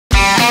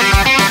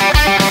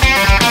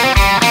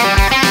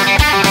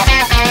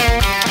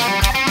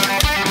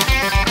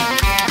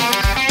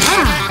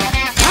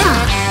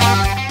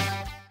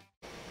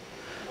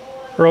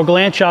Earl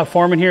Gallant, shop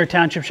foreman here at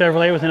Township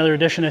Chevrolet with another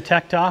edition of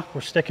Tech Talk. We're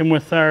sticking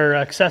with our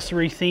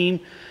accessory theme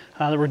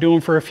that we're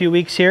doing for a few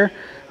weeks here.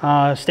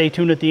 Stay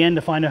tuned at the end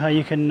to find out how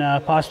you can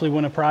possibly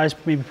win a prize,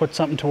 maybe put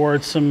something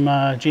towards some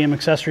GM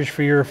accessories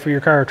for your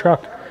car or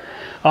truck.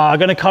 I'm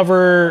going to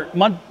cover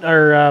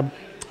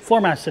floor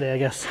mats today, I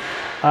guess.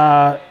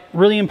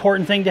 Really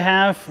important thing to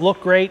have, look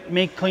great,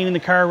 make cleaning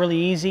the car really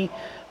easy,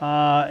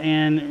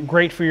 and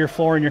great for your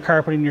floor and your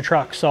carpet in your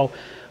truck. So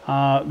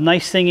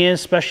nice thing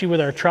is, especially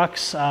with our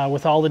trucks,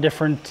 with all the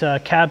different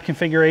cab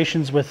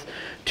configurations with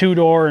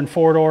 2-door and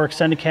 4-door,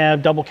 extended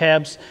cab, double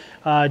cabs,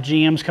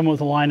 GM's come up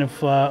with a line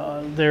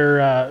of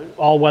their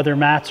all-weather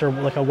mats, or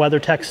like a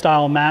WeatherTech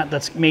style mat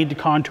that's made to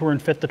contour and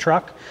fit the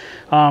truck.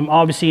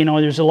 Obviously, you know,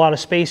 there's a lot of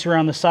space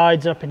around the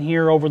sides, up in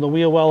here over the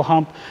wheel well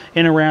hump,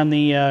 in around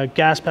the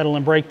gas pedal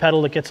and brake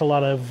pedal that gets a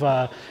lot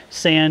of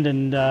sand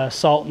and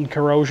salt and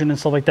corrosion and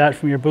stuff like that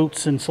from your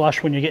boots and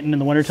slush when you're getting in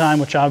the wintertime,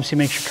 which obviously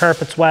makes your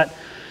carpets wet.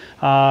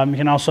 You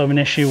can also have an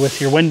issue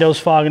with your windows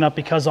fogging up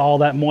because of all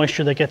that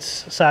moisture that gets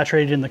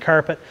saturated in the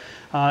carpet.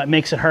 It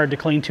makes it hard to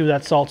clean too.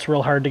 That salt's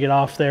real hard to get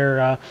off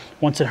there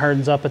once it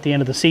hardens up at the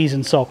end of the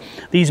season. So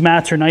these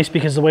mats are nice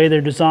because the way they're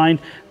designed,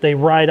 they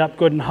ride up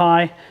good and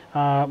high.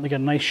 They got a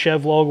nice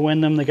Chev logo in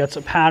them. They got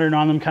some pattern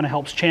on them, kind of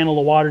helps channel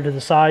the water to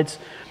the sides.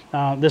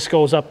 This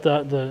goes up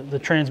the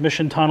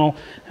transmission tunnel,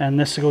 and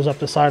this goes up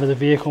the side of the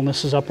vehicle, and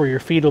this is up where your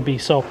feet will be.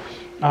 So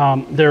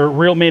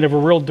they're made of a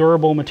real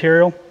durable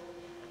material.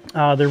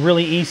 They're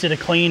really easy to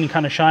clean and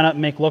kind of shine up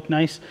and make look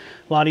nice.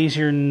 A lot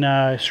easier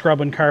than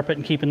scrubbing carpet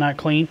and keeping that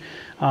clean.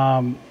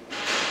 A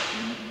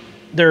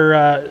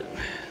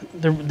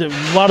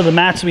lot of the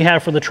mats we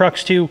have for the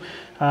trucks too,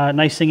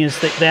 nice thing is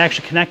that they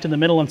actually connect in the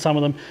middle on some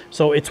of them.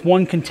 So it's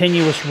one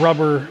continuous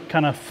rubber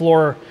kind of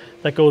floor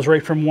that goes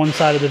right from one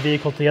side of the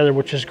vehicle to the other,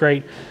 which is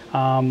great.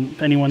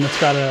 Anyone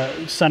that's got a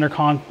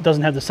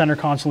doesn't have the center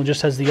console and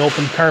just has the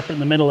open carpet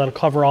in the middle, that'll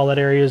cover all that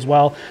area as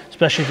well,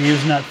 especially if you're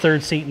using that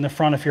third seat in the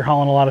front if you're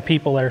hauling a lot of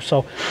people there.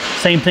 So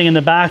same thing in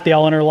the back, they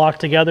all interlock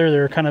together.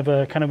 They're kind of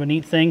a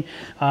neat thing.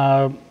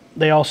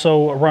 They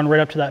also run right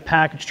up to that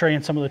package tray,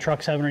 and some of the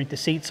trucks have underneath the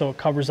seat, so it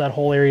covers that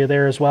whole area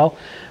there as well.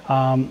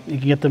 You can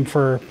get them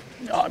for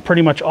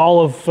pretty much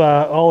all of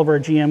our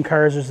GM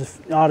cars. There's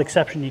an odd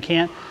exception you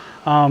can't.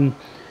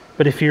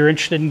 But if you're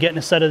interested in getting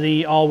a set of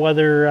the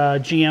all-weather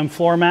GM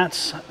floor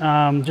mats,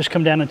 just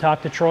come down and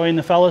talk to Troy and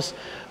the fellas.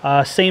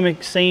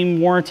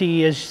 Same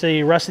warranty as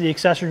the rest of the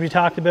accessories we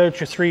talked about. It's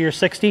your 3 or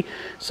 60.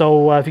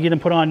 So if you get them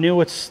put on new,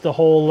 it's the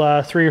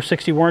whole 3 or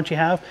 60 warranty you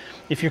have.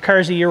 If your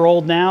car's a year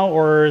old now,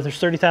 or there's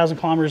 30,000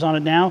 kilometers on it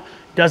now,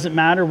 doesn't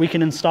matter. We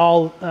can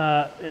install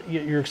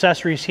your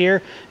accessories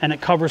here, and it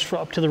covers for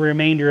up to the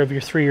remainder of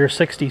your 3 or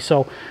 60.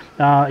 So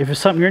if it's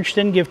something you're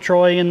interested in, give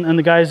Troy and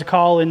the guys a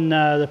call in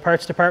the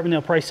parts department.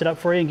 They'll price it up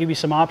for you and give you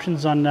some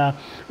options on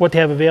what they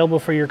have available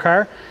for your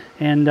car.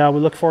 And we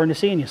look forward to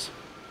seeing you.